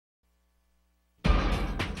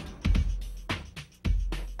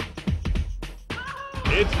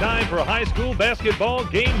It's time for high school basketball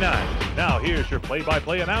game night. Now here's your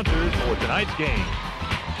play-by-play announcers for tonight's game.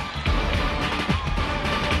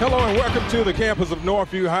 Hello and welcome to the campus of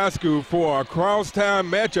Northview High School for a crosstown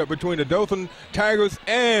matchup between the Dothan Tigers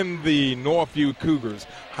and the Northview Cougars.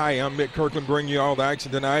 Hi, I'm Mick Kirkland bringing you all the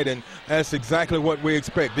action tonight, and that's exactly what we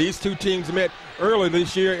expect. These two teams met early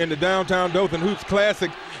this year in the downtown Dothan Hoops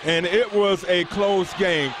Classic, and it was a close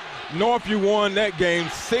game. Northview won that game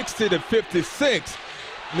 60-56.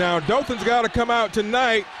 Now, Dothan's got to come out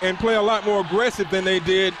tonight and play a lot more aggressive than they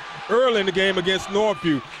did early in the game against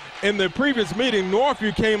Northview. In the previous meeting,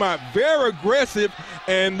 Northview came out very aggressive,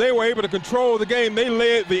 and they were able to control the game. They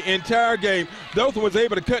led the entire game. Dothan was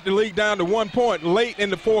able to cut the lead down to 1 point late in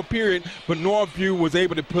the fourth period, but Northview was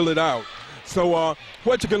able to pull it out. So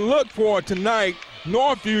what you can look for tonight,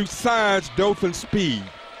 Northview size Dothan speed.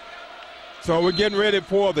 So we're getting ready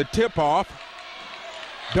for the tip-off.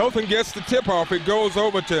 Dothan gets the tip-off. It goes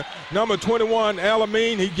over to number 21,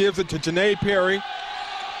 Alameen. He gives it to Janae Perry.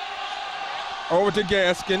 Over to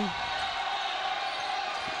Gaskin.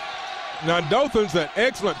 Now, Dothan's an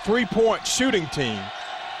excellent three-point shooting team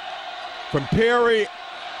from Perry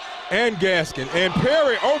and Gaskin. And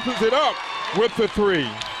Perry opens it up with the three.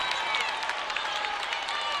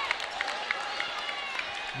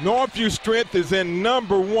 Northview's strength is in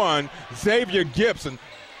number one, Xavier Gibson,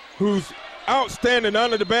 who's outstanding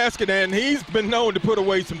under the basket, and he's been known to put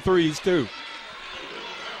away some threes too.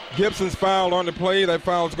 Gibson's fouled on the play. That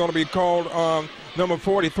foul is going to be called on number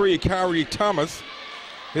 43, Kyrie Thomas.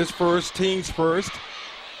 His first, team's first.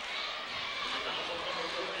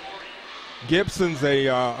 Gibson's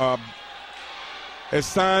has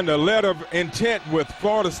signed a letter of intent with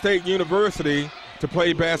Florida State University to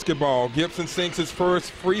play basketball. Gibson sinks his first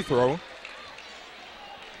free throw.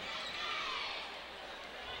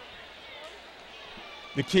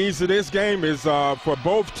 The keys to this game is for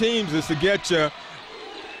both teams is to get your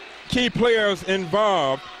key players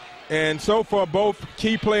involved, and so far both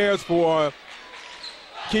key players for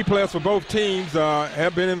both teams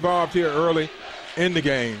have been involved here early in the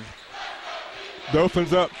game.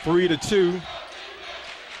 Dothan's up 3-2.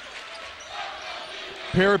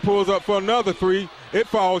 Perry pulls up for another three. It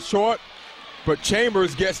falls short, but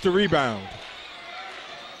Chambers gets the rebound.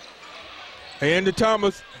 And to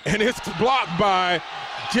Thomas, and it's blocked by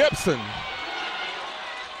Gibson.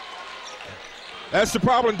 That's the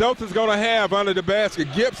problem Dothan's going to have under the basket.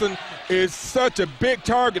 Gibson is such a big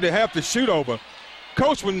target to have to shoot over.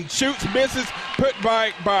 Coachman shoots, misses, put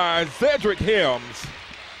back by Cedric Helms.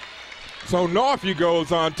 So Northview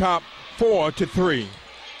goes on top 4-3.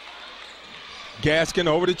 Gaskin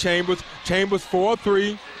over to Chambers. Chambers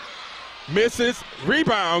 4-3. Misses.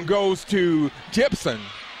 Rebound goes to Gibson.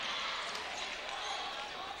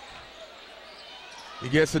 He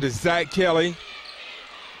gets it to Zach Kelly.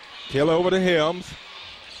 Kelly over to Helms.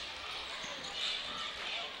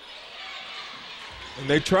 And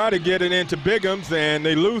they try to get it into Biggums, and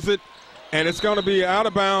they lose it. And it's going to be out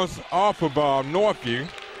of bounds off of Northview.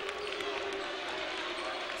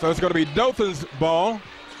 So it's going to be Dothan's ball.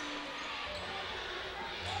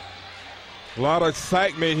 A lot of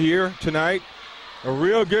excitement here tonight. A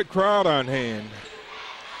real good crowd on hand.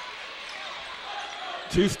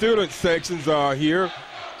 Two student sections are here.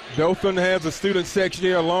 Dothan has a student section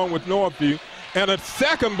here along with Northview. And a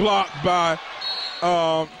second block by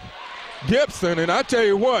Gibson. And I tell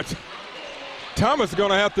you what, Thomas is going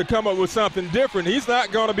to have to come up with something different. He's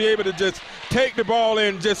not going to be able to just take the ball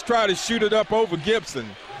and just try to shoot it up over Gibson.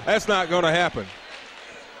 That's not going to happen.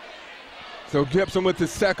 So Gibson with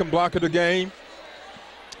his second block of the game.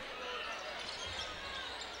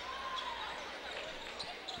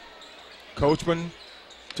 Coachman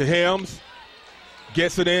to Helms.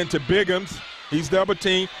 Gets it in to Biggums. He's double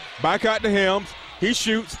teamed. Back out to Helms. He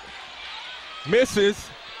shoots. Misses.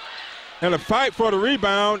 And a fight for the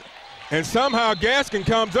rebound. And somehow Gaskin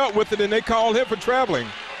comes up with it, and they call him for traveling.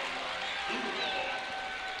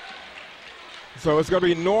 So it's going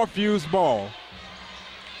to be Northview's ball.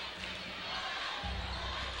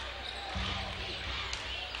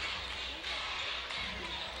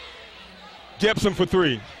 Gibson for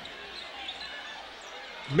three.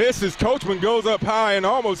 Misses. Coachman goes up high and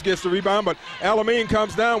almost gets the rebound, but Alameen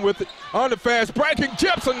comes down with it on the fast break, and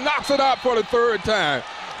Gibson knocks it out for the third time.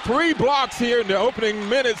 3 blocks here in the opening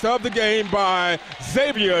minutes of the game by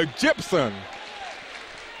Xavier Gibson.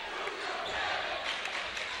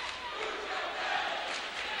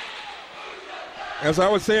 As I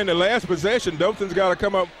was saying, the last possession, Dothan's got to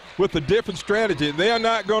come up with a different strategy. They are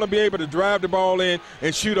not going to be able to drive the ball in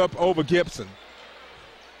and shoot up over Gibson.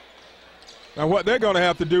 Now what they're going to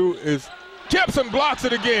have to do is Gibson blocks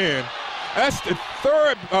it again. That's the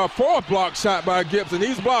fourth block shot by Gibson.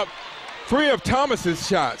 He's blocked 3 of Thomas's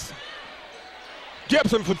shots.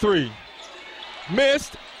 Gibson for 3.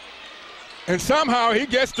 Missed. And somehow he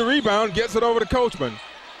gets the rebound, gets it over to Coachman.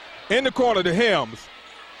 In the corner to Helms.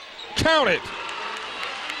 Count it.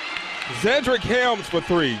 Zedric Helms for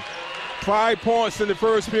 3. 5 points in the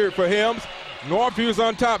first period for Helms. Northview's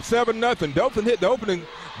on top 7-0. Dothan hit the opening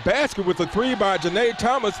basket with a 3 by Janae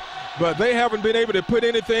Thomas, but they haven't been able to put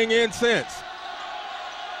anything in since.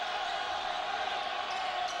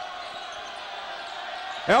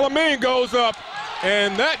 Alamine goes up,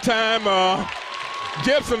 and that time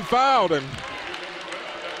Gibson fouled him.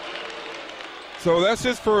 So that's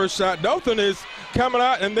his first shot. Dothan is coming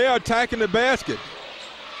out, and they're attacking the basket.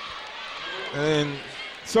 And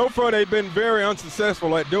so far they've been very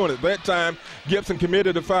unsuccessful at doing it. That time Gibson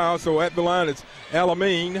committed a foul, so at the line it's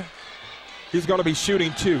Alamine. He's going to be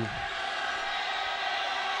shooting 2.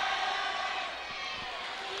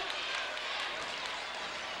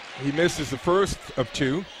 He misses the first of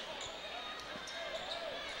 2.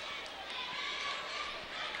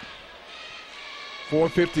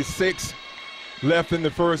 .456 left in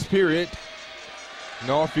the first period.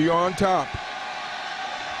 Northview on top.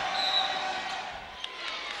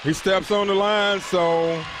 He steps on the line,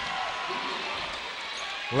 so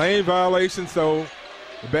lane violation, so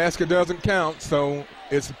the basket doesn't count, so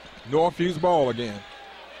it's Northview's ball again.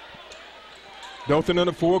 Dothan in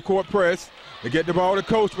a full-court press. They get the ball to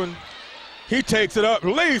Coachman. He takes it up,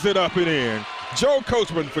 lays it up and in. Joe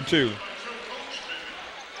Coachman for 2.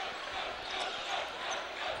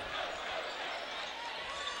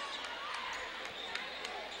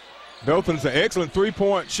 Dothan's an excellent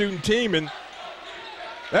 3-point shooting team, and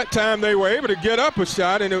that time they were able to get up a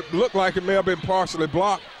shot, and it looked like it may have been partially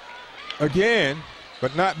blocked again,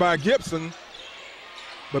 but not by Gibson,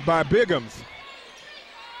 but by Biggums.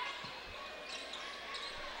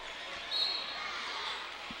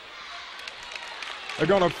 They're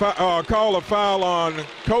going to call a foul on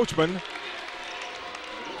Coachman.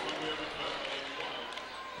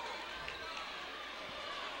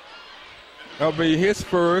 That'll be his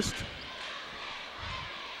first,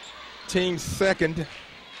 team's second.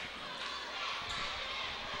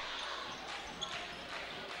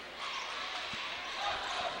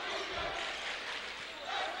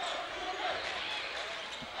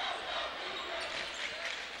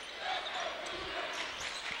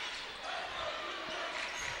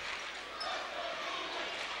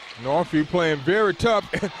 Northview playing very tough,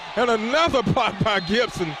 and another block by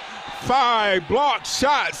Gibson. 5 blocked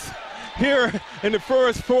shots here in the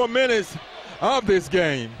first 4 minutes of this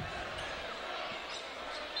game.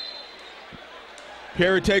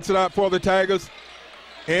 Perry takes it out for the Tigers.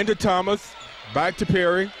 Into Thomas, back to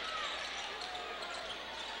Perry.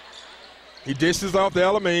 He dishes off the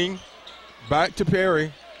Alamine, back to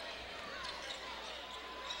Perry.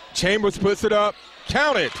 Chambers puts it up,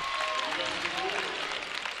 count it.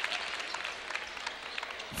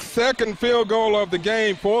 Second field goal of the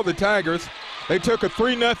game for the Tigers. They took a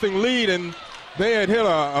 3-0 lead, and they had hit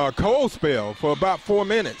a cold spell for about 4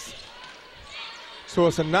 minutes. So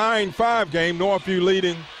it's a 9-5 game, Northview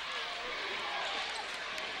leading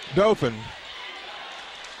Dothan.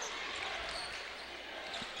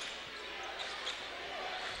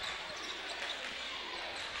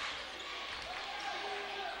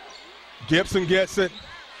 Gibson gets it,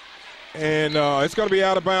 and it's going to be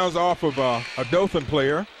out of bounds off of a Dothan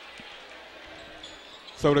player.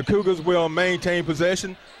 So the Cougars will maintain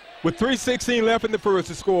possession. With 3:16 left in the first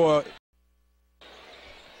to score.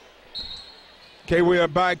 Okay, we are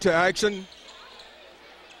back to action.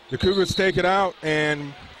 The Cougars take it out,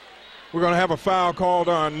 and we're going to have a foul called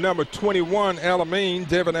on number 21, Alamine.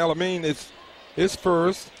 Devin Alamine is his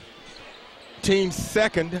first, team's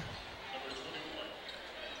second.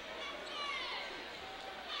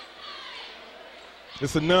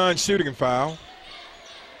 It's a non-shooting foul.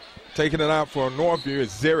 Taking it out for Northview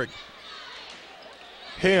is Zeric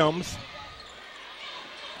Helms.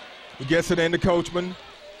 He gets it into Coachman.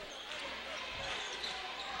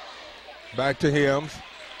 Back to Helms.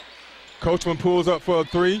 Coachman pulls up for a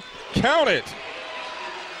 3. Count it!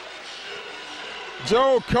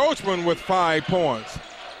 Joe Coachman with 5 points.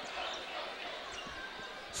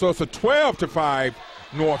 So it's a 12-5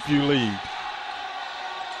 Northview lead.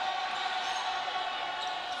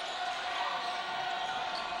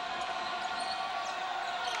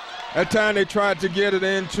 That time they tried to get it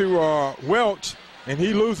into Welch, and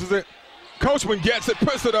he loses it. Coachman gets it,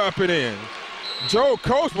 puts it up and in. Joe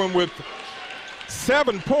Coachman with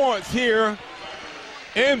 7 points here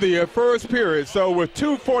in the first period. So with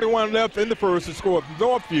 2:41 left in the first, to score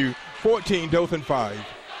Northview 14, Dothan 5.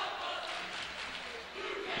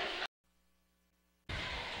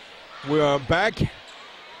 We're back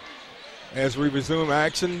as we resume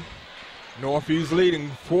action. Northview's leading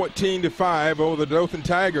 14-5 over the Dothan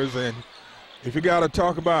Tigers, and if you got to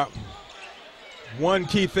talk about one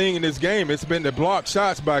key thing in this game, it's been the blocked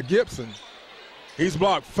shots by Gibson. He's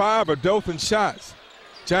blocked 5 of Dothan's shots.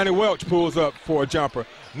 Johnny Welch pulls up for a jumper.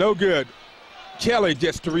 No good. Kelly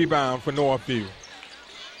gets the rebound for Northview.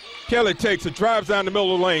 Kelly takes it, drives down the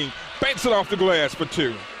middle of the lane, banks it off the glass for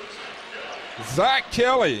 2. Zach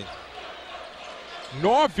Kelly.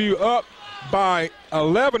 Northview up by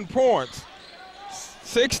 11 points,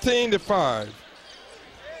 16-5.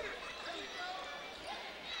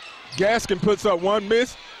 Gaskin puts up one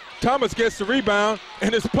miss. Thomas gets the rebound,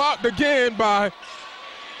 and it's blocked again by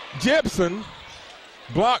Gibson.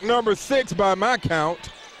 Block number 6 by my count.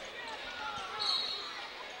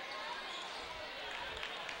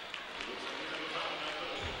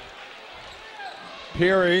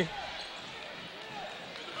 Perry.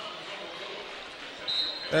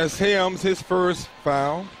 That's Helms, his first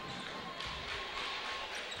foul.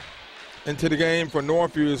 Into the game for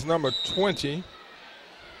Northview is number 20.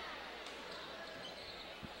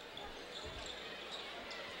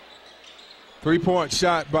 Three-point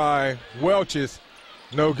shot by Welch is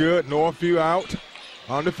no good. Northview out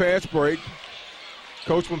on the fast break.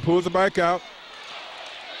 Coachman pulls it back out.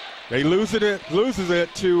 They loses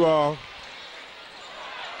it to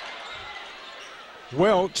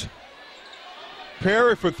Welch.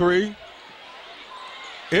 Perry for 3.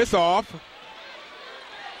 It's off.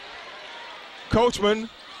 Coachman.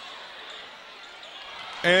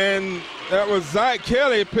 And that was Zach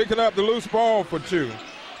Kelly picking up the loose ball for 2.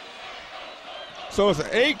 So it's an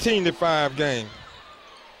 18-5 game.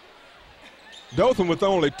 Dothan with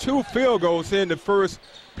only 2 field goals in the first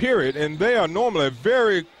period, and they are normally a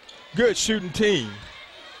very good shooting team.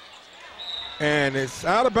 And it's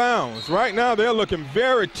out of bounds. Right now they're looking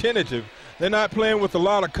very tentative. They're not playing with a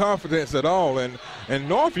lot of confidence at all. And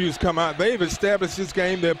Northview's come out. They've established this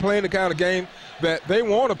game. They're playing the kind of game that they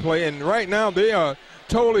want to play. And right now they are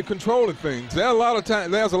totally controlling things. There's a lot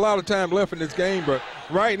of time left in this game, but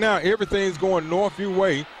right now everything's going Northview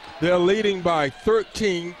way. They're leading by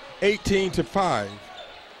 13, 18-5.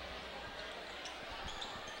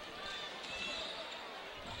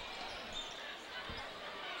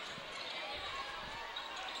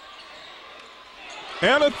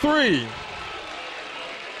 And a 3.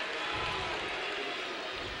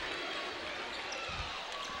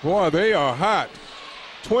 Boy, they are hot.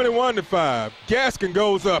 21-5. Gaskin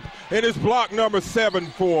goes up, and it's block number 7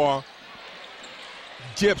 for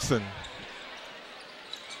Gibson.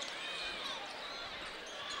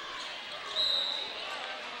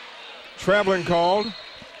 Traveling called.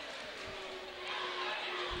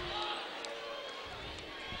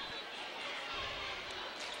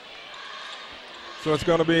 So it's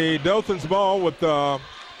going to be Dothan's ball with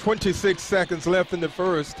 26 seconds left in the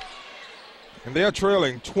first. And they're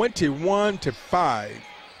trailing 21-5.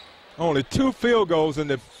 Only 2 field goals in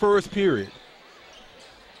the first period.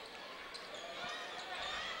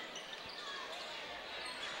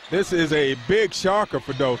 This is a big shocker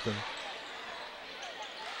for Dothan.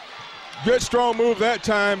 Good strong move that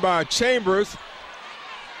time by Chambers.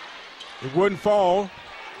 It wouldn't fall,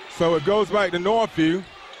 so it goes back to Northview.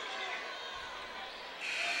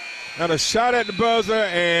 And a shot at the buzzer,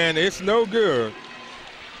 and it's no good.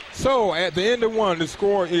 So at the end of 1, the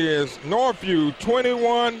score is Northview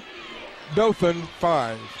 21, Dothan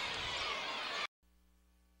 5.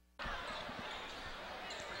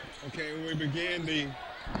 Okay, we begin the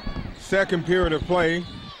second period of play.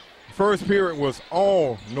 First period was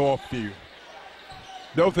all Northview.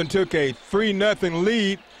 Dothan took a 3-0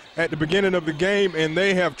 lead at the beginning of the game, and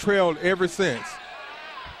they have trailed ever since.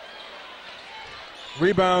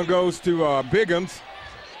 Rebound goes to Biggums.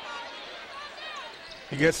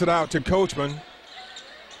 He gets it out to Coachman.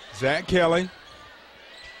 Zach Kelly.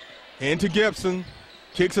 Into Gibson.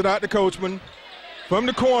 Kicks it out to Coachman. From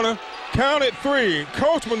the corner. Count it 3.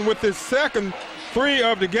 Coachman with his second 3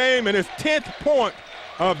 of the game and his 10th point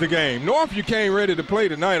of the game. Northview came ready to play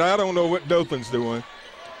tonight. I don't know what Dothan's doing.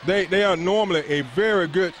 They are normally a very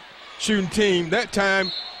good shooting team. That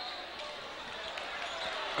time,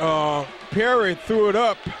 Perry threw it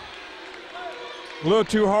up a little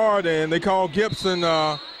too hard, and they called Gibson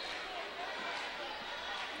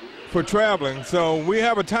for traveling. So we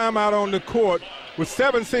have a timeout on the court with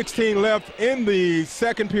 7:16 left in the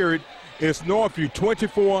second period. It's Northview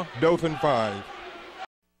 24, Dothan 5.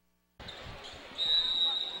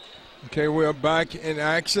 Okay, we're back in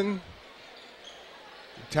action.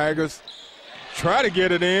 The Tigers try to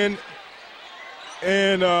get it in,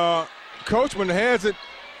 and Coachman has it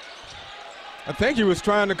I think he was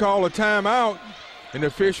trying to call a timeout, and the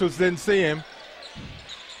officials didn't see him.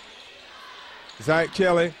 Zach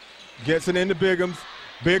Kelly gets it into Biggums.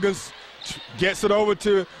 Biggums gets it over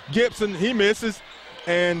to Gibson. He misses,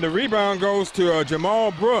 and the rebound goes to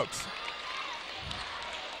Jamal Brooks.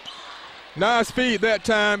 Nice feed that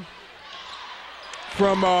time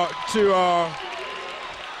from to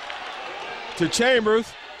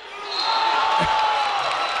Chambers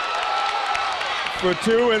for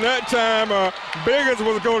two, and that time Biggins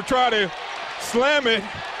was going to try to slam it,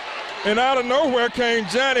 and out of nowhere came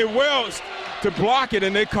Johnny Welch to block it,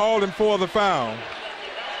 and they called him for the foul.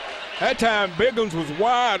 That time Biggins was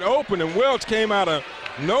wide open, and Welch came out of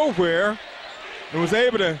nowhere and was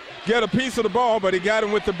able to get a piece of the ball, but he got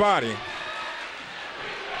him with the body.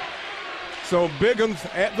 So Biggins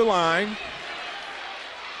at the line.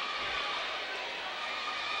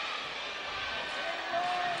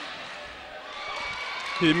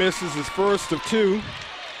 He misses his first of two.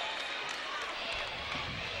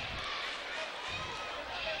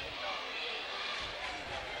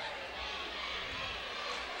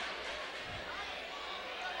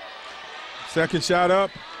 Second shot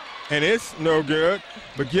up, and it's no good,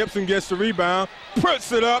 but Gibson gets the rebound,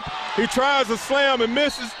 puts it up. He tries to slam and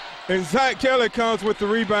misses, and Zach Kelly comes with the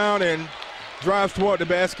rebound and drives toward the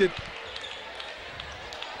basket.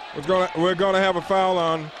 We're gonna have a foul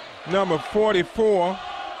on number 44,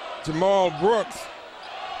 Jamal Brooks,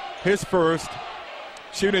 his first.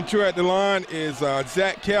 Shooting two at the line is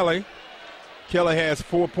Zach Kelly. Kelly has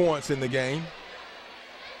 4 points in the game.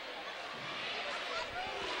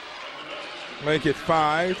 Make it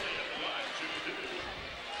 5.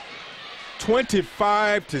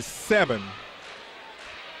 25-7.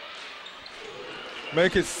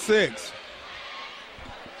 Make it 6.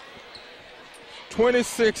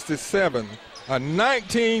 26-7. A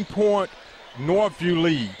 19-point Northview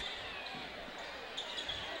lead.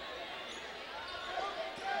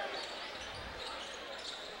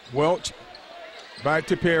 Welch back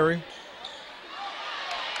to Perry.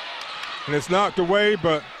 And it's knocked away,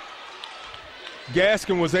 but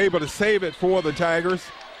Gaskin was able to save it for the Tigers.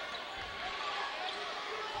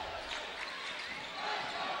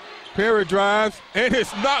 Perry drives, and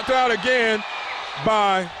it's knocked out again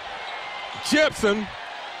by Gibson.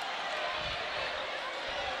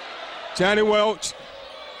 Johnny Welch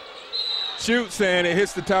shoots, and it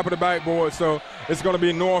hits the top of the backboard, so it's going to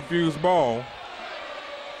be Northview's ball.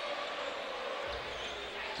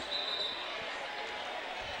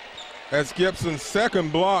 That's Gibson's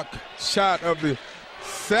second block shot of the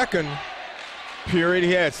second period.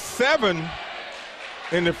 He had 7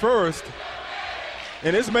 in the first,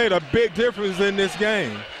 and it's made a big difference in this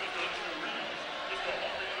game.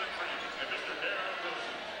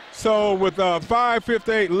 So with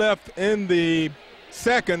 5:58 left in the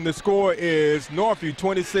second, the score is Northview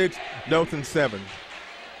 26, Dothan 7.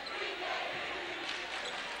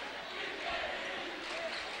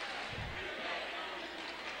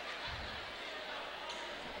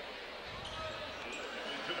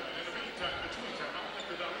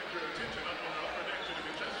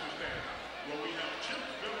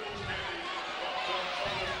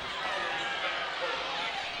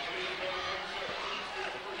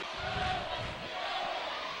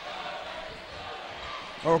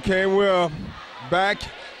 Okay, we're back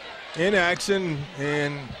in action,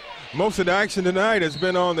 and most of the action tonight has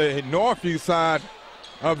been on the Northview side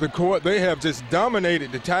of the court. They have just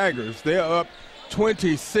dominated the Tigers. They're up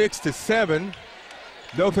 26-7.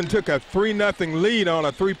 Dothan took a 3-0 lead on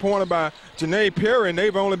a three-pointer by Janae Perry, and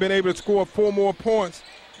they've only been able to score 4 more points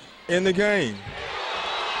in the game.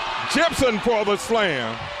 Gibson for the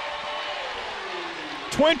slam.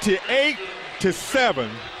 28-7.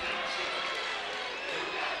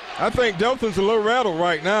 I think Dothan's a little rattled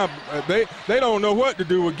right now. They don't know what to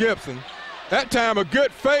do with Gibson. That time a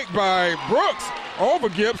good fake by Brooks over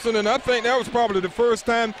Gibson, and I think that was probably the first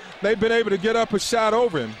time they've been able to get up a shot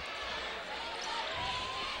over him.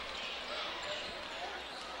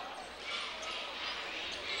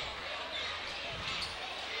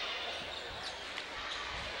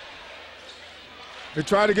 They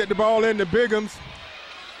try to get the ball into Biggums,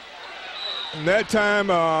 and that time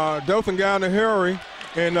Dothan got in a hurry.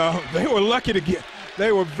 And they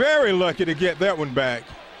were very lucky to get that one back.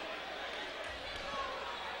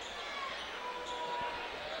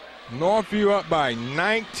 Northview up by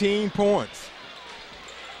 19 points.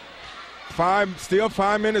 Still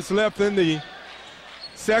 5 minutes left in the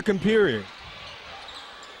second period.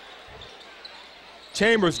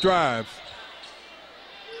 Chambers drives.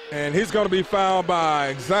 And he's going to be fouled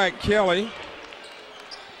by Zach Kelly.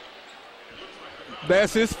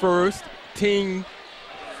 That's his first, team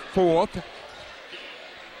fourth.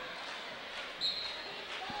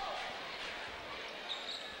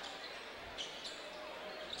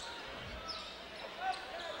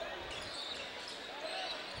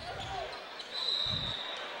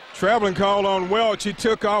 Traveling call on Welch. He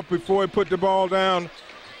took off before he put the ball down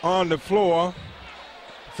on the floor.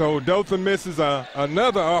 So Dothan misses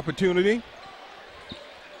another opportunity.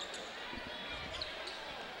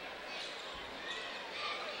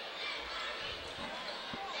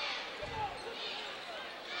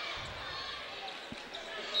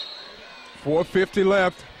 .450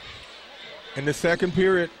 left in the second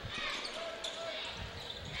period.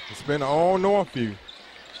 It's been all Northview.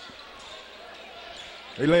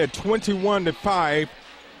 They led 21-5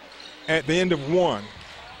 at the end of one.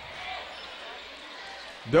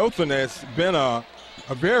 Dothan has been a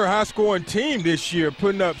very high-scoring team this year,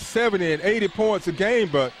 putting up 70 and 80 points a game,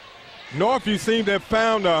 but Northview seemed to have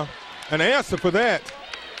found an answer for that.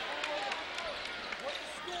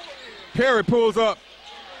 Perry pulls up,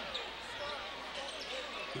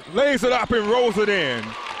 lays it up and rolls it in.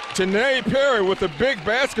 Janae Perry with a big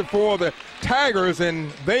basket for the Tigers,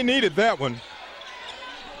 and they needed that one.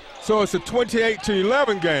 So it's a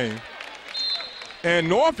 28-11 game, and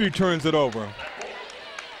Northview turns it over.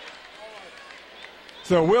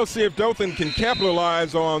 So we'll see if Dothan can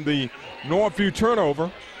capitalize on the Northview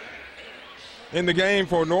turnover. In the game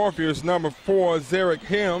for Northview is number 4, Zarek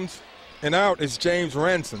Hems, and out is James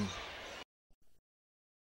Ranson.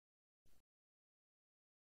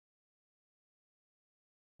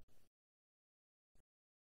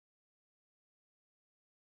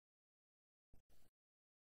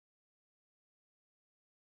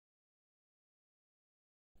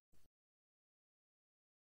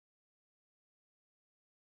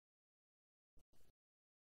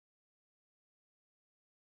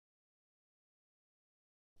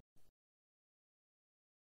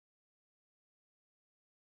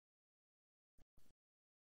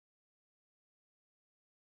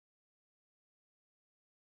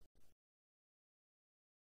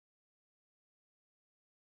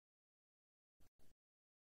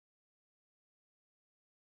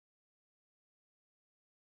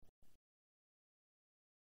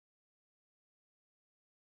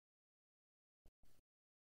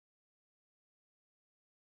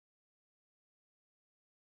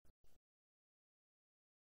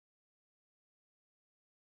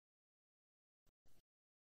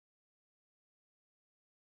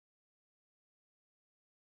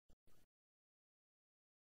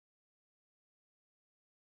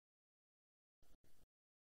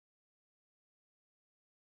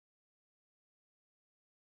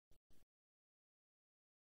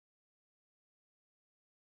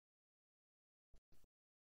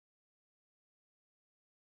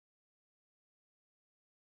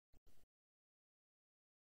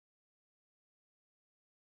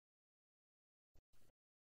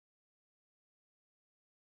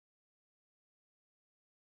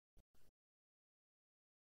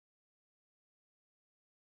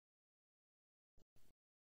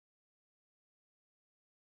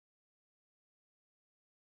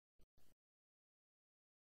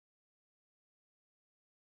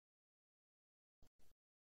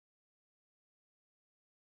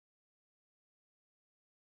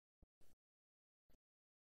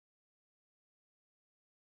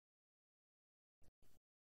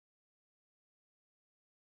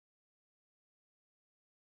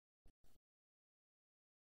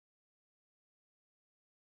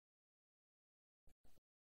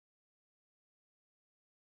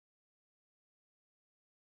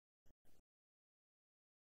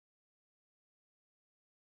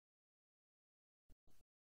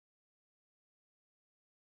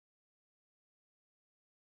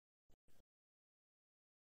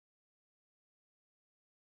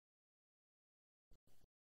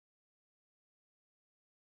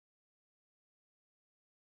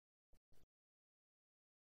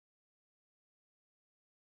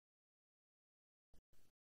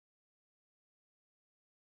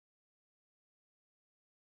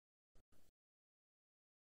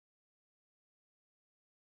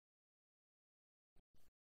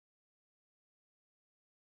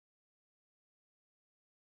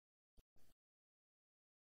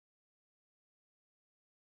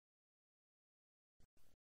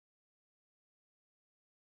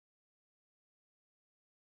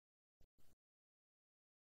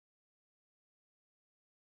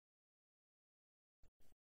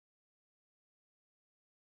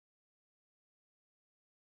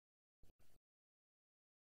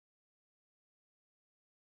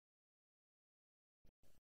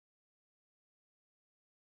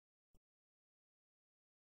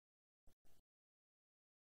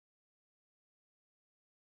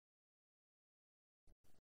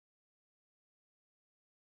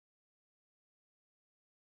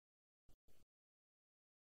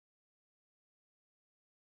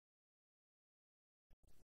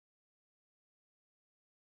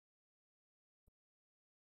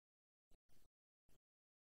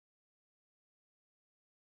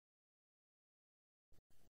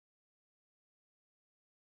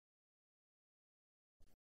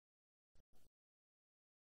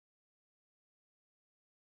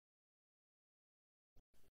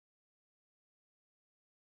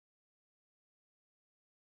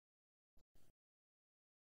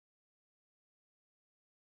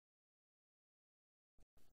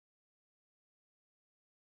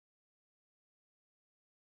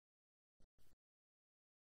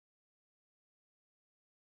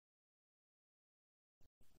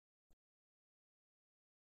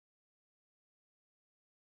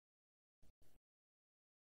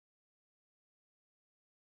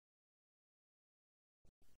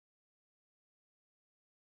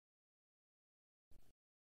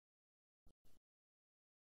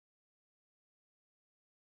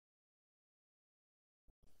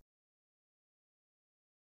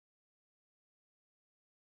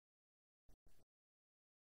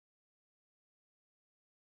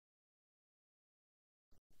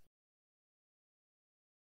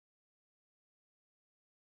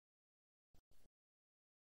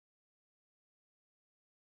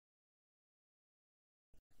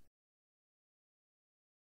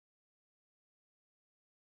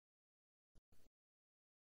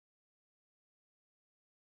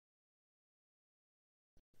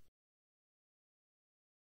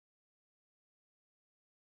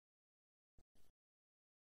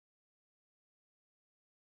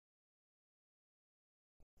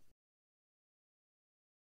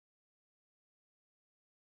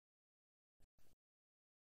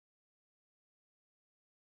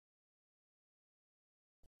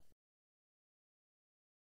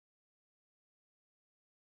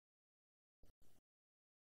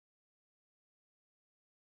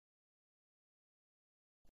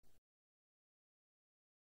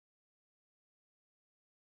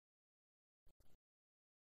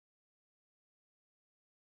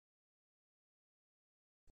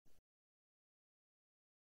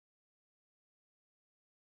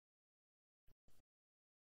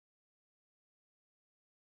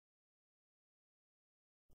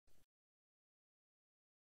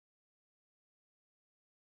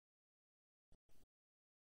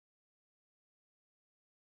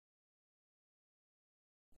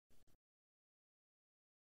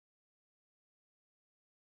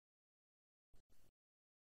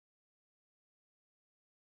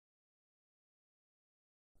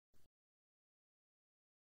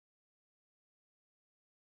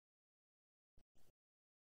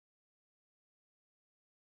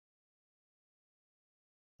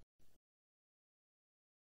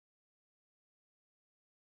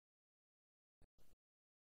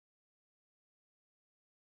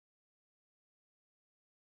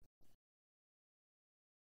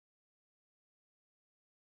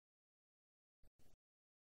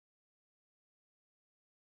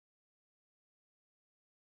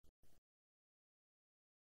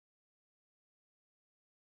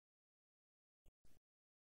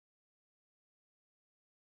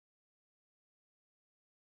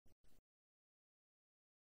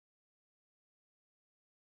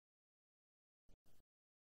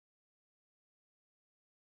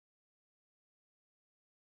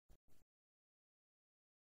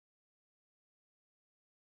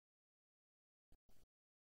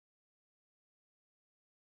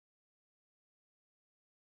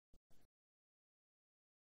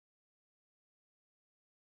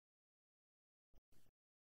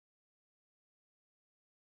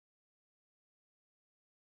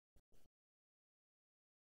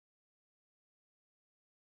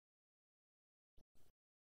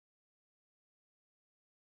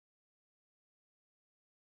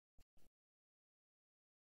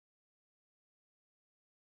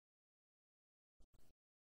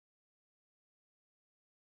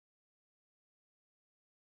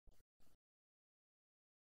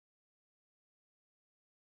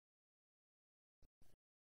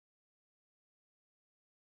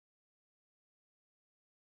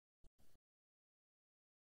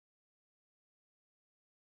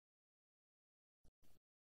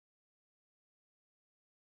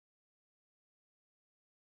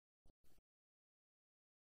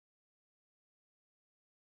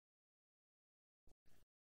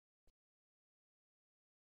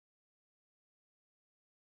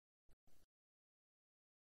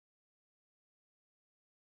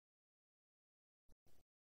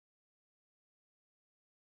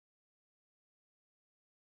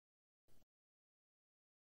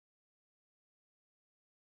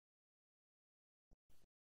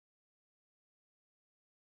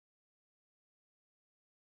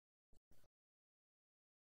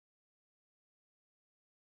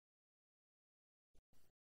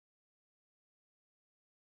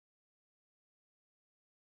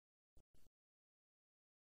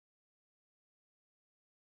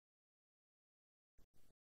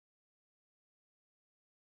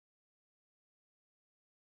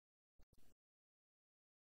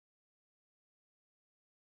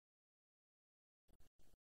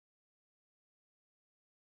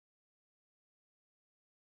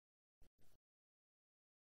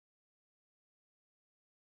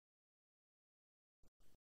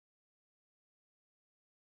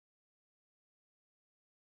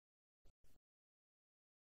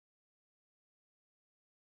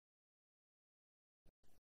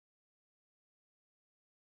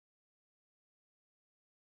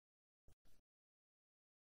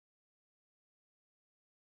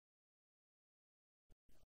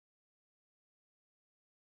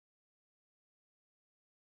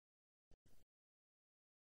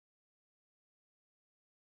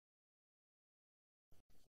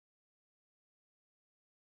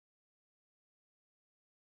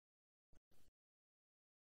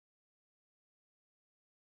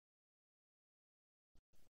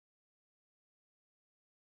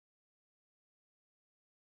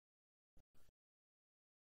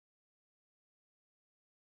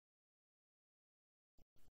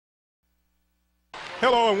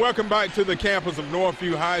 Hello and welcome back to the campus of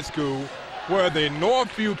Northview High School, where the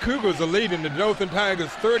Northview Cougars are leading the Dothan Tigers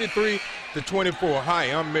 33-24. Hi,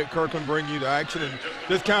 I'm Mick Kirkland, bringing you the action and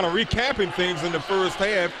just kind of recapping things in the first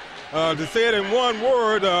half. To say it in one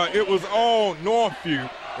word, it was all Northview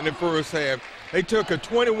in the first half. They took a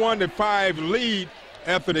 21-5 lead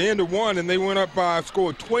after the end of one, and they went up by a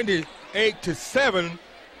score 28-7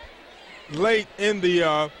 late in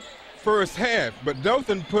the first half. But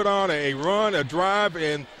Dothan put on a run, a drive,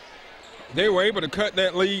 and they were able to cut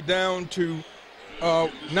that lead down to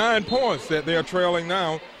 9 points that they're trailing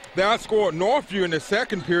now. They outscored Northview in the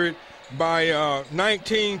second period by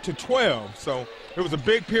 19-12. So it was a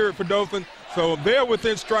big period for Dothan. So they're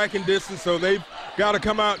within striking distance, so they've got to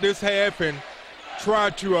come out this half and try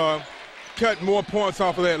to cut more points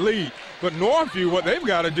off of that lead. But Northview, what they've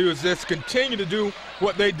got to do is just continue to do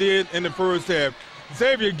what they did in the first half.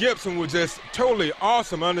 XAVIER Gibson was just totally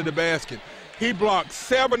awesome under the basket. He blocked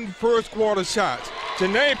 7 first-quarter shots.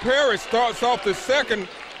 Janae Perry starts off the second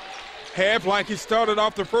half like he started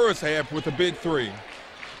off the first half with a big 3.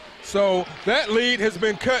 So that lead has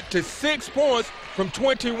been cut to 6 points from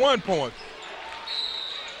 21 points.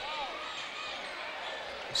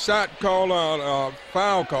 Shot call on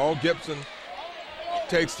foul call. Gibson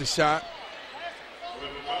takes the shot.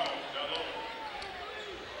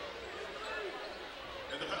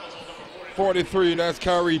 43, that's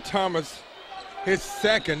Kyrie Thomas, his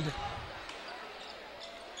second.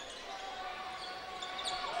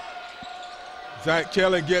 Zach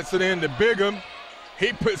Kelly gets it in to Bigham.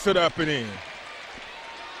 He puts it up and in.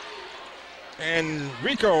 And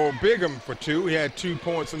Rico Bigham for 2. He had 2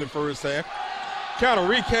 points in the first half. Kind of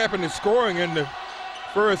recapping the scoring in the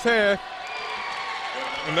first half.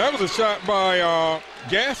 And that was a shot by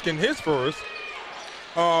Gaskin, his first.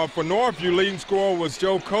 For Northview, leading scorer was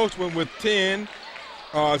Joe Coachman with 10.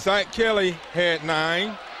 Zach Kelly had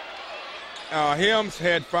 9. Helms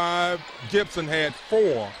had 5. Gibson had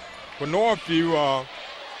 4. For Northview,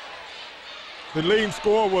 the leading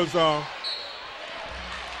scorer was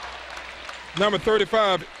number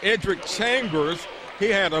 35, Edric Chambers. He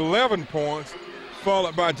had 11 points,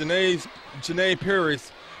 followed by Janae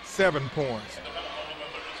Perry's 7 points.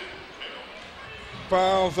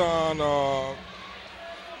 Fouls on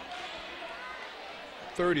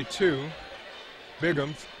 32.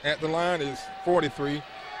 Bigham's at the line is 43.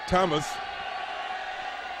 Thomas.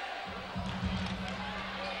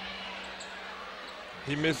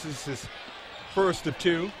 He misses his first of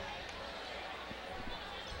 2.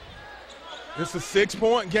 It's a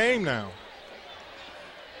 6-point game now.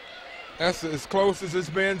 That's as close as it's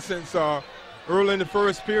been since early in the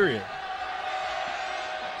first period.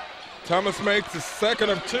 Thomas makes the second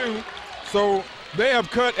of 2. So they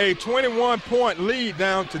have cut a 21-point lead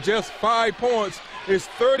down to just 5 points. It's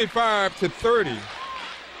 35-30.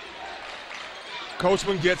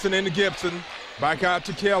 Coachman gets it into Gibson. Back out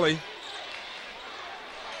to Kelly.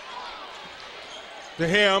 To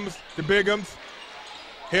Helms, to Bighams.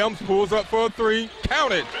 Helms pulls up for a 3.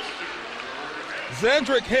 Count it.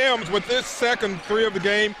 Zendrick Helms with this second 3 of the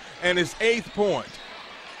game and his 8th point.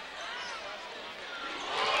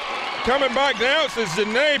 Coming back down is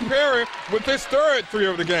Janae Perry with his third 3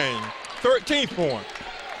 of the game, 13th point.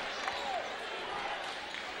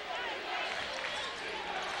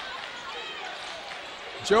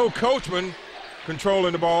 Joe Coachman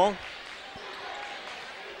controlling the ball.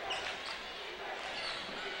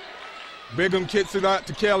 Bigham kicks it out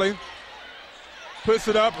to Kelly. Puts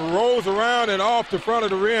it up, rolls around and off the front of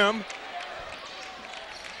the rim.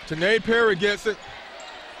 Janae Perry gets it.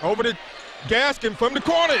 Over to Gaskin from the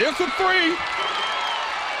corner. It's a 3.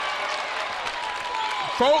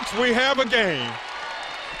 Folks, we have a game.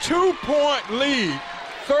 2-point lead,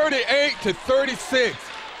 38-36.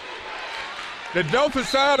 The Dothan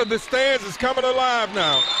side of the stands is coming alive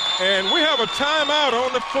now. And we have a timeout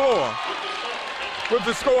on the floor with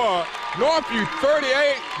the score, Northview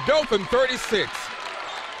 38, Dothan 36.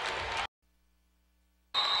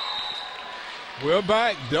 We're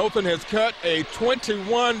back. Dothan has cut a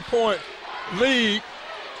 21-point lead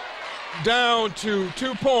down to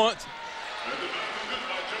 2 points.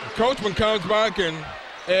 Coachman comes back and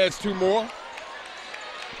adds 2 more.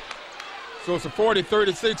 So it's a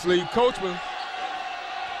 40-36 lead. Coachman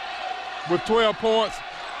with 12 points.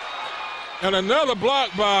 And another block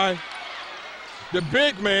by the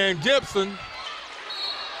big man, Gibson.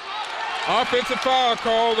 Offensive foul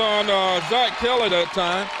called on Zach Kelly that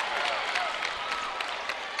time.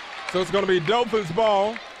 So it's going to be Dothan's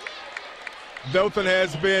ball. Dothan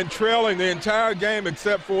has been trailing the entire game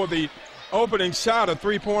except for the opening shot, a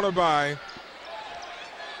 3-pointer by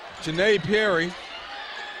Janae Perry.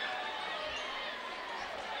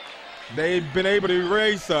 They've been able to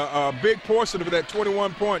erase a big portion of that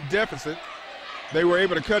 21-point deficit. They were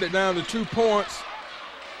able to cut it down to 2 points.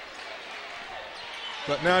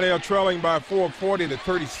 But now they are trailing by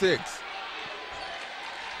 40-36.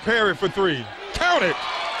 Perry for 3. Count it!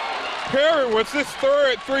 Perry with his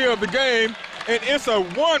third 3 of the game, and it's a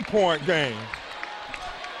 1-point game.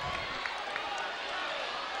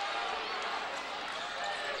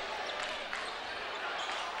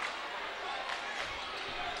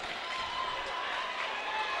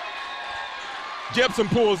 Gibson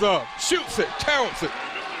pulls up, shoots it, counts it.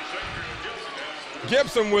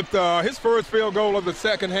 Gibson with his first field goal of the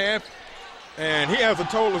second half, and he has a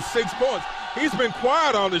total of 6 points. He's been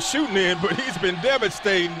quiet on the shooting end, but he's been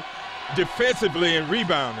devastating defensively and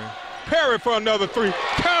rebounding. Perry for another 3.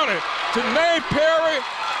 Count it. Janae Perry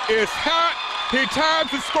is hot. He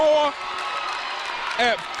ties the score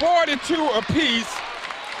at 42 apiece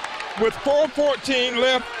with 4:14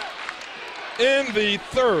 left in the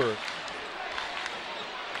third.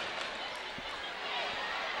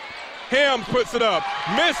 Helms puts it up,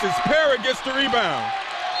 misses. Perry gets the rebound.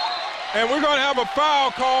 And we're going to have a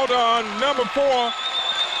foul called on number 4,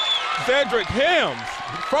 Cedric Helms.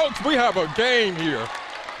 Folks, we have a game here.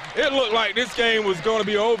 It looked like this game was going to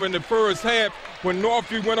be over in the first half when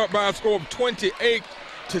Northview went up by a score of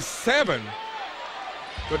 28-7.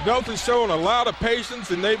 But Dothan's showing a lot of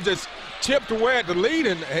patience, and they've just chipped away at the lead.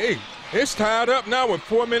 And, hey, it's tied up now with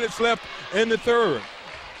 4 minutes left in the third.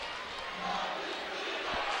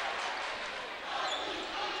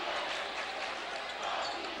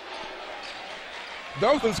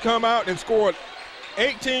 Dothan's come out and scored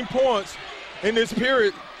 18 points in this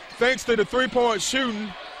period thanks to the 3-point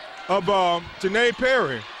shooting of Janae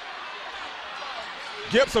Perry.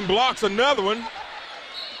 Gibson blocks another one.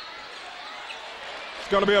 It's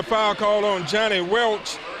going to be a foul called on Johnny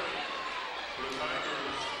Welch.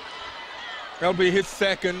 That'll be his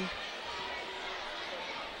second,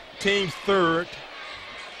 team's third.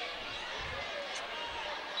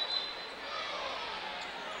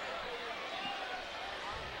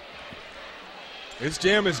 This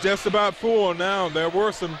gym is just about full now. There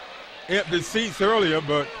were some empty seats earlier,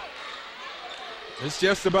 but it's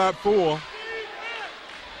just about full.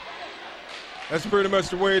 That's pretty much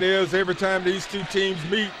the way it is every time these two teams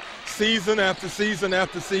meet, season after season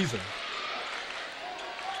after season.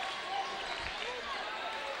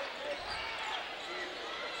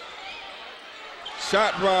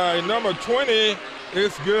 Shot by number 20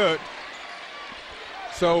 is good.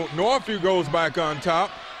 So Northview goes back on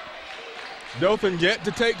top. Dothan yet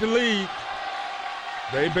to take the lead.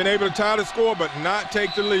 They've been able to tie the score but not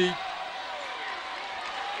take the lead.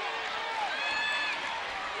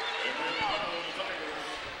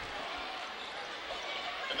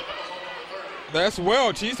 That's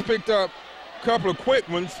Welch. He's picked up a couple of quick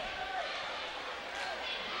ones.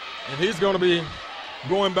 And he's going to be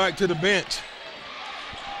going back to the bench.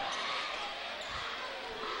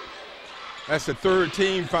 That's the third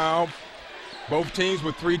team foul. Both teams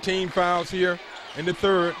with 3 team fouls here in the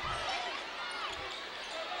third.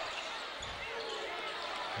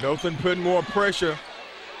 Dothan putting more pressure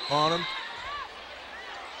on them.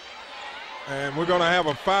 And we're going to have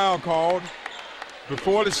a foul called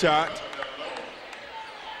before the shot.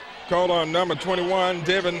 Called on number 21,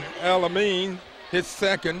 Devin Alamine, his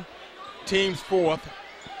second, team's fourth.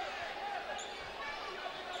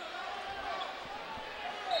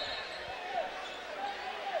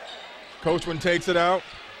 Coachman takes it out,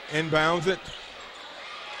 inbounds it.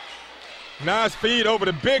 Nice feed over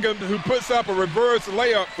to Bigham, who puts up a reverse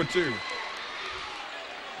layup for 2.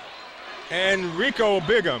 And Rico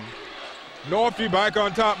Bigham, Northview back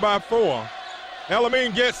on top by 4.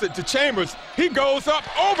 Alamine gets it to Chambers. He goes up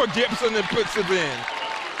over Gibson and puts it in.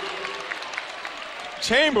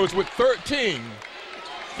 Chambers with 13,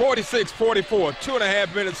 46-44,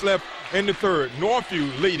 2.5 minutes left in the third.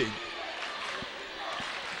 Northview leading.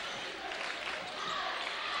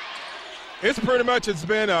 It's pretty much, it's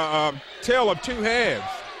been a tale of 2 halves.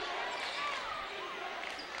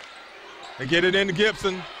 They get it into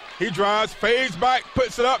Gibson. He drives, fades back,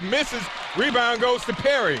 puts it up, misses. Rebound goes to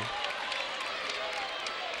Perry.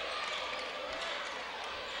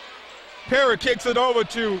 Perry kicks it over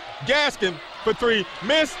to Gaskin for 3.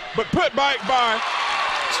 Miss, but put back by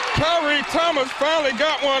Kyrie Thomas. Finally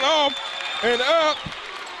got one off and up.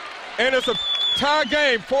 And it's a tie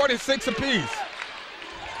game, 46 apiece.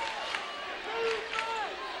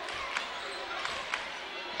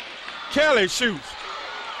 Kelly shoots,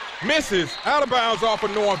 misses, out of bounds off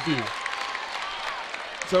of Northview.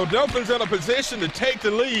 So Dothan's in a position to take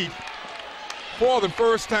the lead for the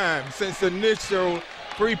first time since the initial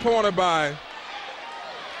 3-pointer by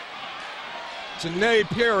Janae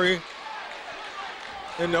Perry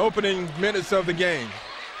in the opening minutes of the game.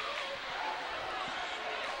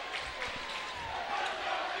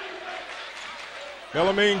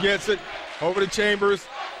 Bellarmine gets it over to Chambers.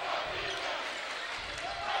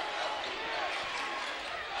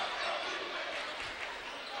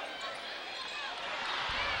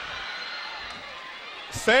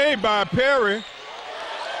 Saved by Perry.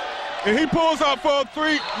 And he pulls up for a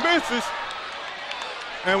three, misses.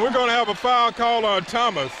 And we're going to have a foul call on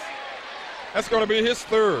Thomas. That's going to be his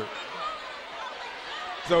third.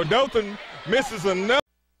 So Dothan misses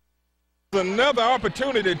another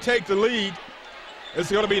opportunity to take the lead.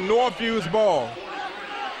 It's going to be Northview's ball.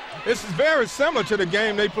 This is very similar to the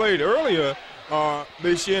game they played earlier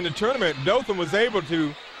this year in the tournament. Dothan was able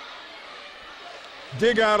to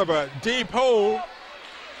dig out of a deep hole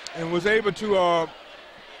and was able to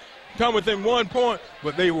come within 1 point,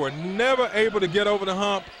 but they were never able to get over the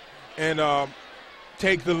hump and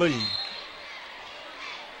take the lead.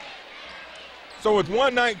 So with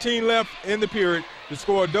 1:19 left in the period, the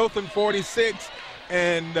score Dothan 46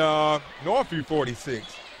 and Northview 46.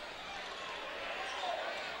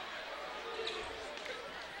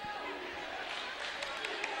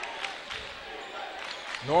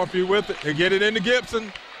 Northview with it. They get it into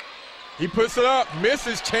Gibson. He puts it up,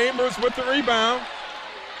 misses. Chambers with the rebound.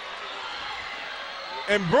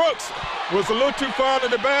 And Brooks was a little too far to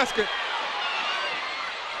the basket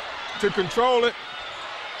to control it.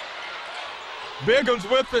 Bigham's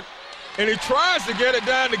with it, and he tries to get it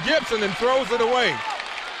down to Gibson and throws it away.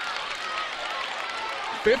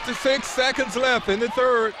 56 seconds left in the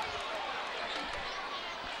third.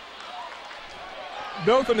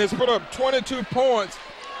 Dothan has put up 22 points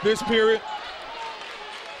this period.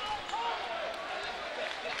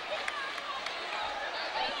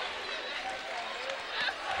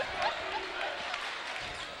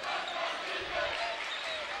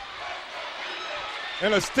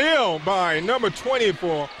 And a steal by number 20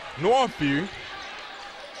 for Northview.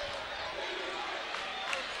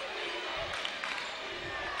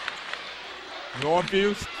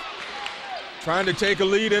 Northview trying to take a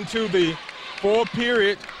lead into the fourth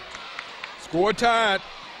period. Score tied.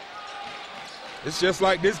 It's just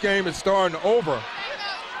like this game is starting over.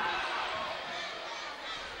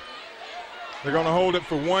 They're going to hold it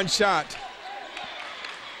for one shot.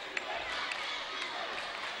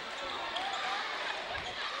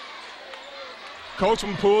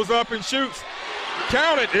 Coachman pulls up and shoots.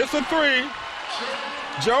 Count it, it's a three.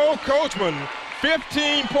 Joe Coachman,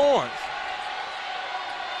 15 points.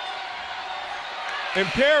 And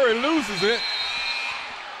Perry loses it.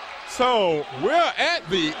 So we're at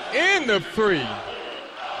the end of three.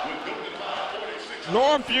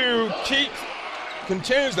 Northview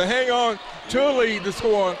continues to hang on to a lead to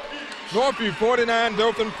score. Northview 49,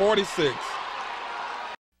 Dothan 46.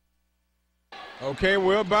 Okay,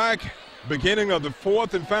 we're back. Beginning of the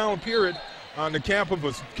fourth and final period on the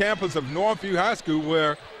campus of Northview High School,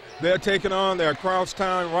 where they're taking on their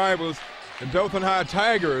crosstown rivals, the Dothan High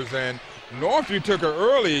Tigers. And Northview took an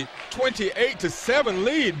early 28-7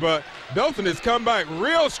 lead, but Dothan has come back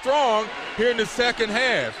real strong here in the second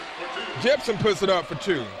half. Gibson puts it up for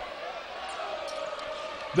two.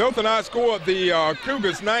 Dothan outscored the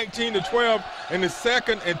Cougars 19-12 in the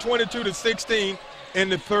second and 22-16 in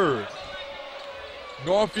the third.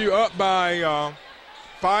 Northview up by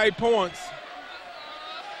 5 points.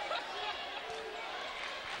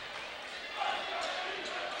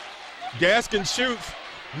 Gaskin shoots,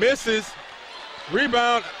 misses,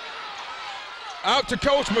 rebound out to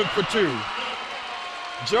Coachman for two.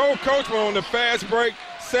 Joe Coachman on the fast break,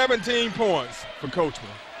 17 points for Coachman.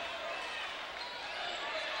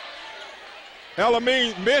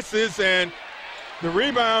 Bellarmine misses, and the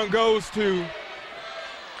rebound goes to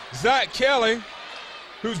Zach Kelly,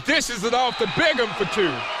 who dishes it off to Bigham for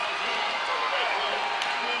two.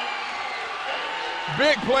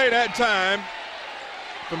 Big play that time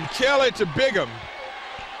from Kelly to Bigham.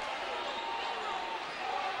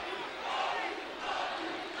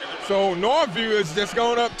 So Northview is just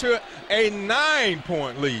going up to a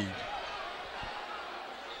 9-point lead.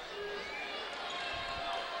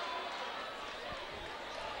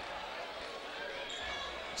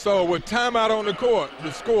 So with timeout on the court,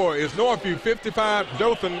 the score is Northview 55,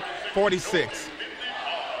 Dothan 46.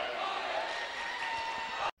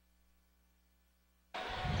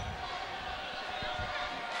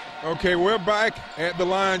 Okay, we're back at the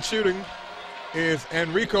line. Shooting is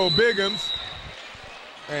Enrico Biggums,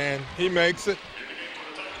 and he makes it.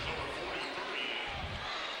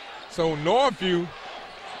 So Northview,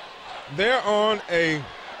 they're on a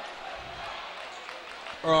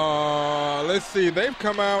let's see, they've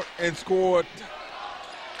come out and scored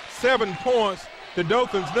 7 points to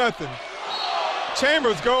Dothan's nothing.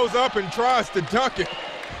 Chambers goes up and tries to dunk it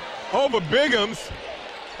over Bigham's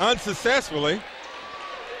unsuccessfully,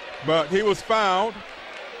 but he was fouled.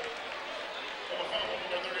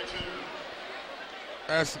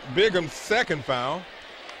 That's Bigham's second foul.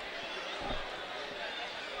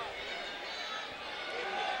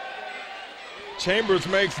 Chambers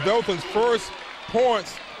makes Dothan's first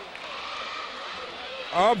points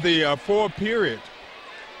of the fourth period.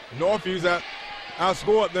 Northview's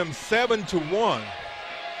outscored them 7-1.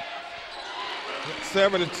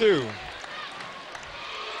 7-2.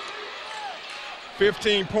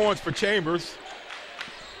 15 points for Chambers.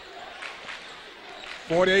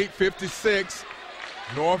 48-56.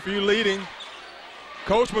 Northview leading.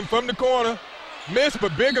 Coachman from the corner. Missed,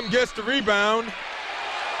 but Bigham gets the rebound.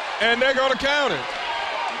 And they're going to count it.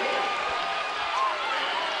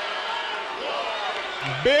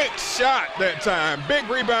 Big shot that time. Big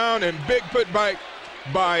rebound and big putback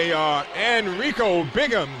by Enrico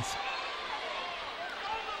Biggums.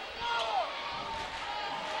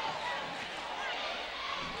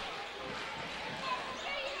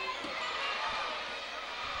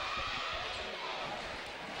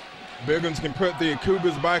 Biggums can put the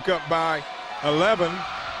Cougars back up by 11.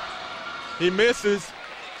 He misses.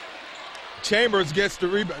 Chambers gets the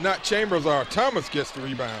rebound. Not Chambers, Thomas gets the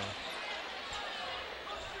rebound.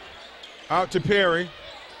 Out to Perry.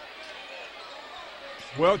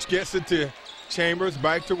 Welch gets it to Chambers,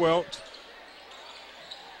 back to Welch.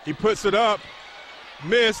 He puts it up,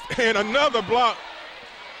 missed, and another block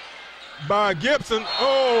by Gibson.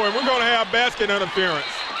 Oh, and we're going to have basket interference.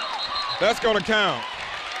 That's going to count.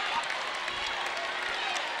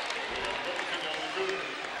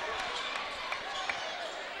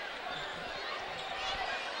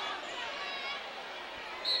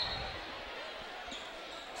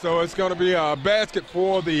 So it's going to be a basket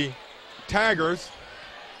for the Tigers.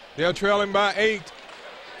 They're trailing by 8,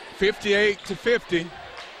 58-50.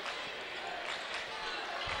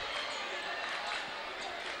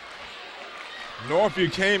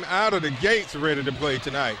 Northview came out of the gates ready to play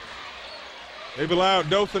tonight. They've allowed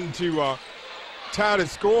Dothan to tie the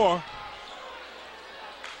score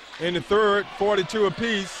in the third, 42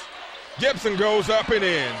 apiece. Gibson goes up and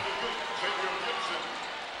in.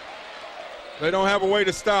 They don't have a way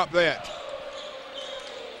to stop that.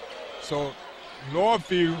 So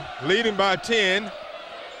Northview leading by 10.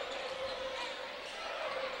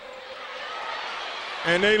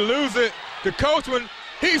 And they lose it to Coachman.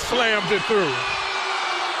 He slams it through.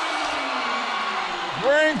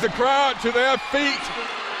 Brings the crowd to their feet.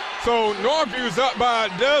 So Northview's up by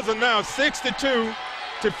a dozen now,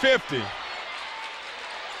 62-50.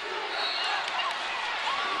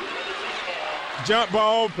 Jump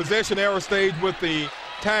ball, possession error stage with the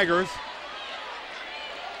Tigers.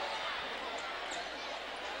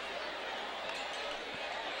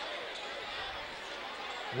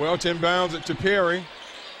 Welch inbounds it to Perry.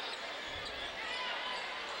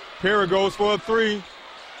 Perry goes for a three.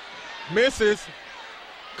 Misses.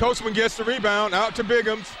 Coachman gets the rebound, out to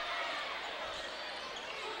Biggums.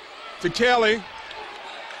 To Kelly.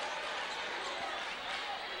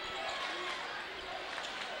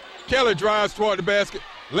 Kelly drives toward the basket,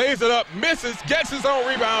 lays it up, misses, gets his own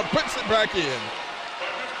rebound, puts it back in.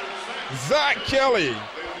 Zach Kelly,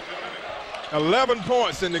 11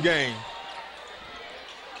 points in the game.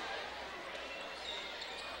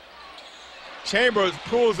 Chambers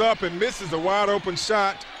pulls up and misses a wide open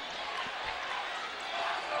shot.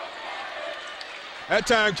 That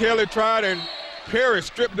time Kelly tried and Perry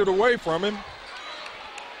stripped it away from him.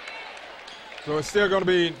 So it's still going to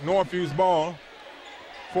be Northview's ball.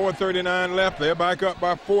 4:39 left. They're back up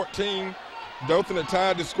by 14. Dothan had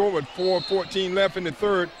tied the score with 4:14 left in the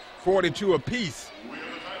third, 42 apiece.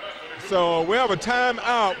 So we have a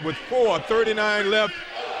timeout with 4:39 left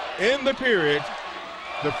in the period,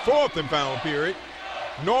 the fourth and final period.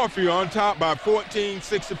 Northview on top by 14,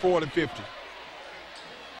 64-50.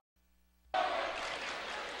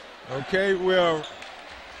 Okay,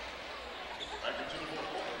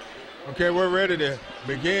 we're ready to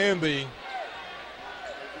begin the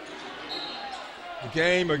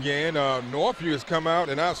game again. Northview has come out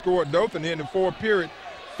and outscored Dothan in the fourth period,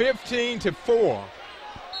 15-4.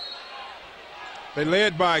 They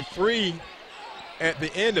led by 3 at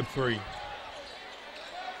the end of 3.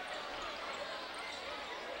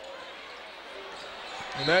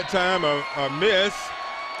 And that time a miss.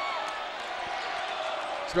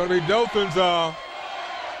 It's going to be Dothan's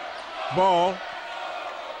ball.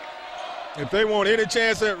 If they want any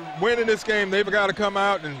chance at winning this game, they've got to come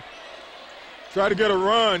out and try to get a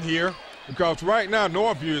run here. because right now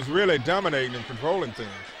Northview is really dominating and controlling things,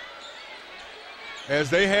 as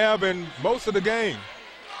they have in most of the game.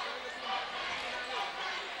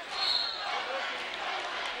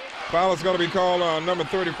 Foul is going to be called on number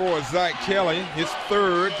 34, Zach Kelly, his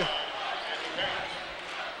third.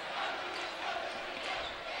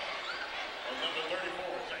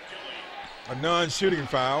 A non-shooting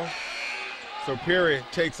foul, so Perry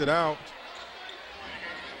takes it out.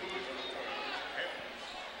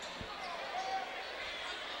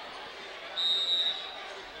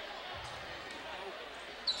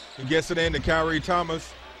 He gets it in to Kyrie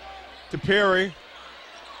Thomas, to Perry,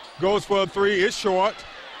 goes for a three, it's short.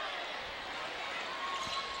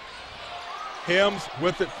 Helms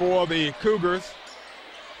with it for the Cougars.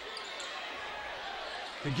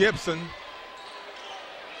 To Gibson.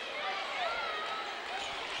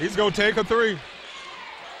 He's going to take a three.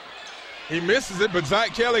 He misses it, but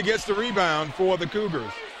Zach Kelly gets the rebound for the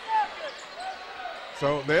Cougars.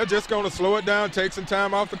 So they're just going to slow it down, take some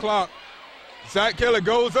time off the clock. Zach Kelly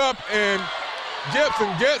goes up, and Gibson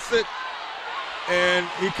gets it, and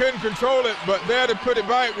he couldn't control it, but there to put it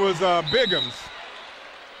back was Biggums.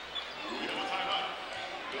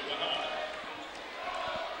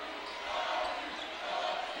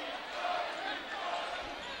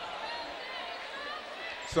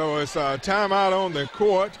 So it's a timeout on the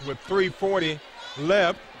court with 3:40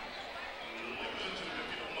 left.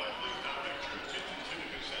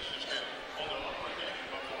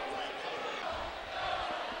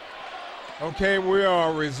 Okay, we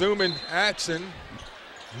are resuming action.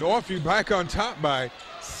 Northview back on top by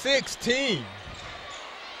 16.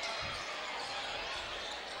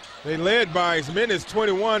 They led by as many as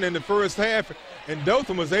 21 in the first half, and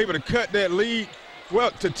Dothan was able to cut that lead,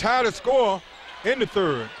 well, to tie the score in the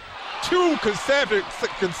third. Two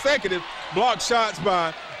consecutive block shots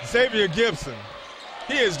by Xavier Gibson.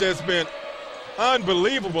 He has just been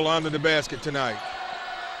unbelievable under the basket tonight.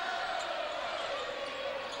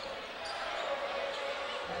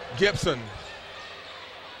 Gibson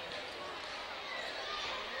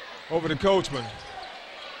over to Coachman.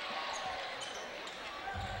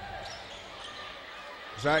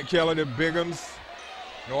 Zach Kelly to Biggums.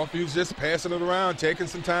 Northview's just passing it around, taking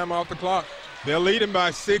some time off the clock. They're leading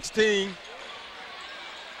by 16.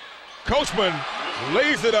 Coachman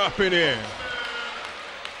lays it up and in.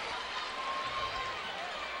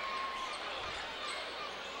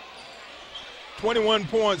 "21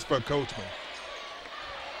 points for Coachman.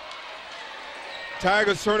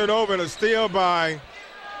 Tigers turn it over and a steal by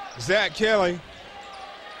Zach Kelly.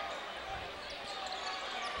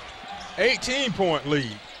 18-point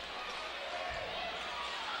lead.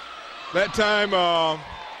 That time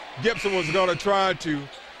Gibson was going to try to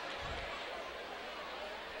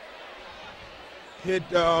hit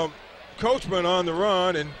Coachman on the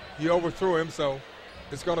run, and he overthrew him, so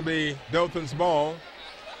it's going to be Dothan's ball.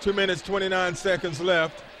 2 minutes, 29 seconds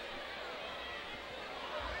left.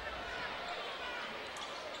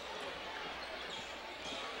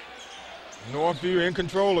 Northview in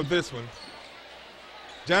control of this one.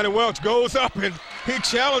 Johnny Welch goes up, and he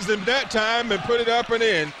challenged him that time and put it up and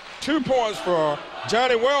in. 2 points for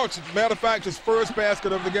Johnny Welch. Matter of fact, his first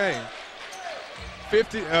basket of the game.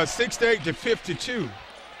 68 to 52.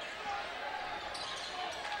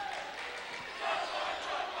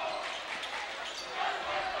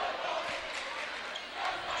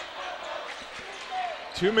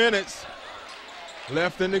 Two minutes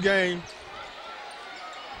left in the game.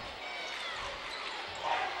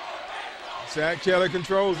 Zach Kelly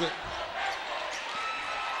controls it.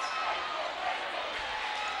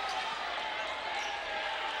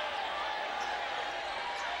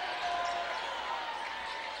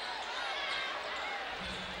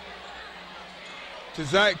 To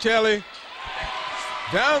Zach Kelly,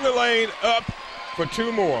 down the lane, up for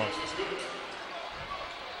two more.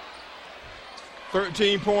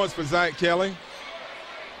 13 points for Zach Kelly.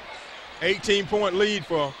 18-point lead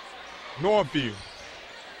for Northview.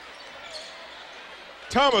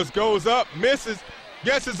 Thomas goes up, misses,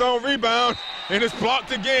 gets his own rebound, and it's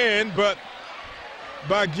blocked again, but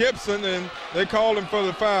by Gibson, and they called him for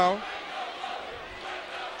the foul.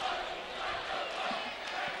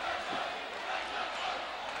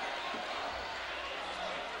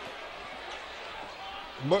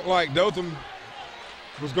 Looked like Dothan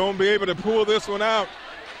was going to be able to pull this one out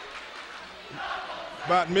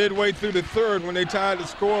about midway through the third when they tied the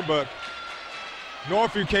score, but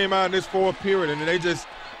Northview came out in this fourth period and they just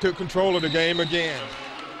took control of the game again.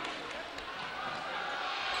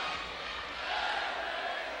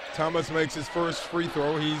 Thomas makes his first free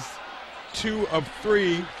throw. He's 2 of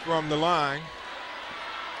 3 from the line.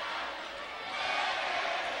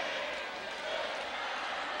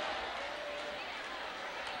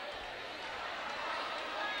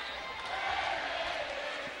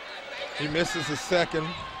 He misses the second.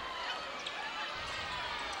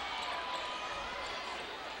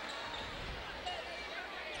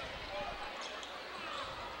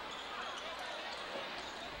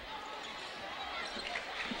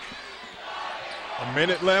 A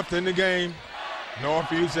minute left in the game.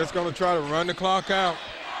 Northview's just going to try to run the clock out.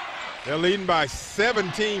 They're leading by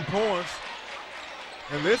 17 points.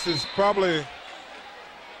 And this is probably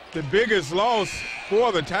the biggest loss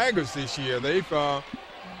for the Tigers this year. They've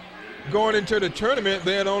going into the tournament,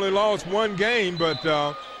 they had only lost one game, but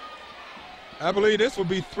I believe this will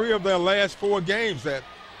be 3 of their last 4 games that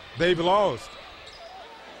they've lost.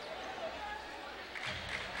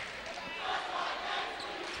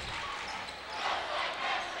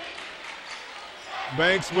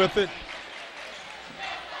 Banks with it.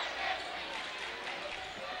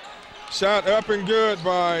 Shot up and good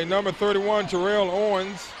by number 31, Terrell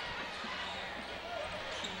Owens.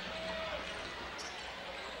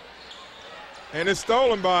 And it's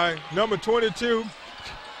stolen by number 22,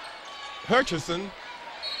 Hutchison.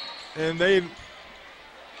 And we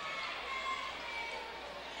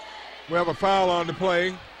have a foul on the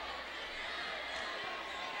play.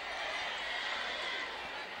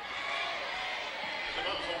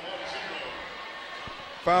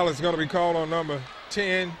 Foul is going to be called on number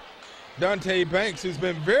 10, Dante Banks, who's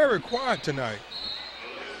been very quiet tonight.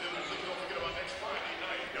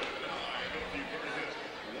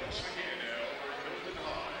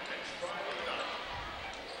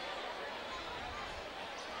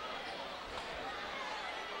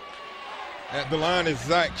 At the line is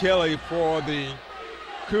Zach Kelly for the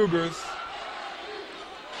Cougars.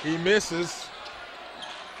 He misses,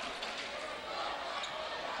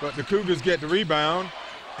 but the Cougars get the rebound.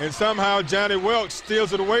 And somehow Johnny Welch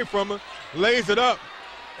steals it away from him, lays it up,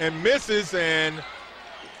 and misses, and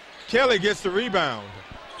Kelly gets the rebound.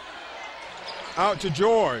 Out to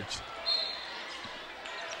George.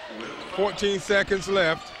 14 seconds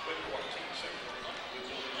left.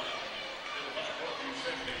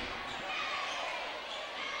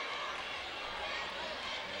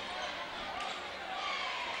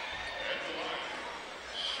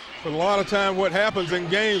 But a lot of time what happens in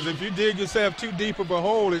games, if you dig yourself too deep of a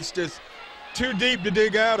hole, it's just too deep to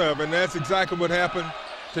dig out of, and that's exactly what happened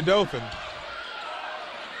to Dothan.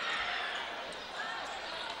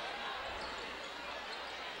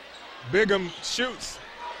 Bigham shoots,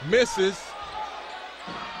 misses.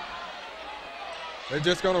 They're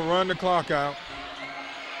just going to run the clock out.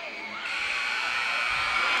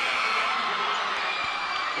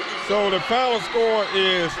 So the final score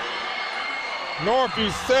is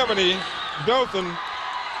Northview 70, Dothan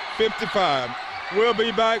 55. We'll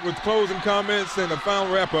be back with closing comments and a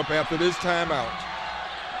final wrap-up after this timeout.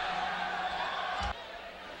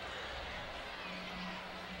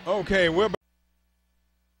 Okay, we're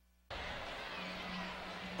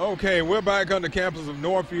back on the campus of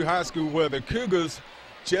Northview High School, where the Cougars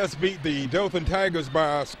just beat the Dothan Tigers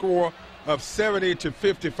by a score of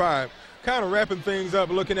 70-55. Kind of wrapping things up,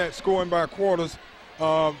 looking at scoring by quarters.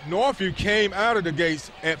 Northview came out of the gates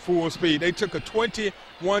at full speed. They took a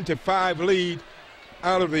 21-5 lead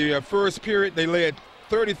out of the first period. They led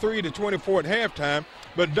 33-24 at halftime,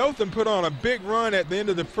 but Dothan put on a big run at the end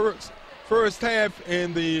of the first half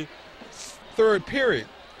in the third period.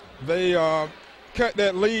 They cut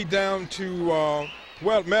that lead down to,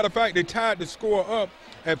 well, matter of fact, they tied the score up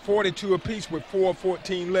at 42 apiece with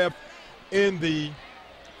 4:14 left in the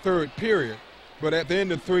third period. But at the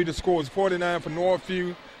end of 3, the score was 49 for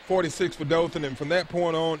Northview, 46 for Dothan, and from that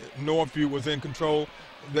point on, Northview was in control.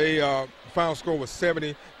 They final score was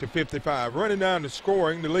 70-55. Running down the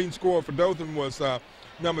scoring, the leading scorer for Dothan was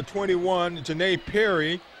number 21, Janae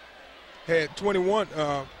Perry, had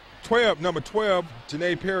 12. Number 12,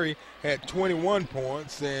 Janae Perry, had 21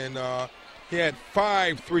 points, and he had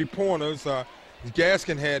 5 3-pointers.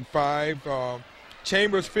 Gaskin had 5.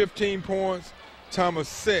 Chambers, 15 points. Thomas,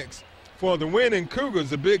 6. For the winning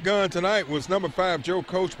Cougars, the big gun tonight was number 5, Joe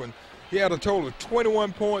Coachman. He had a total of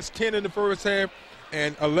 21 points, 10 in the first half,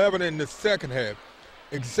 and 11 in the second half.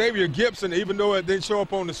 Xavier Gibson, even though it didn't show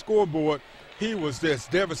up on the scoreboard, he was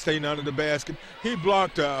just devastating under the basket. He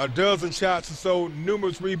blocked a dozen shots or so,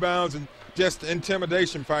 numerous rebounds, and just the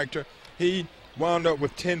intimidation factor. He wound up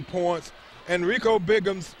with 10 points. And Rico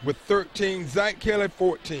Biggums with 13, Zach Kelly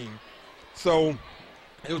 14. So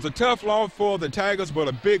it was a tough loss for the Tigers, but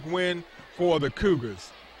a big win for the Cougars.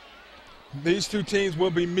 These two teams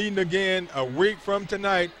will be meeting again a week from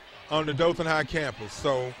tonight on the Dothan High campus.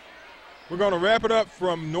 So we're going to wrap it up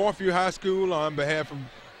from Northview High School. On behalf of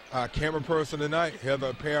our camera person tonight,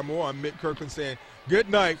 Heather Paramore, I'm Mick Kirkland saying good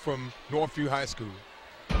night from Northview High School.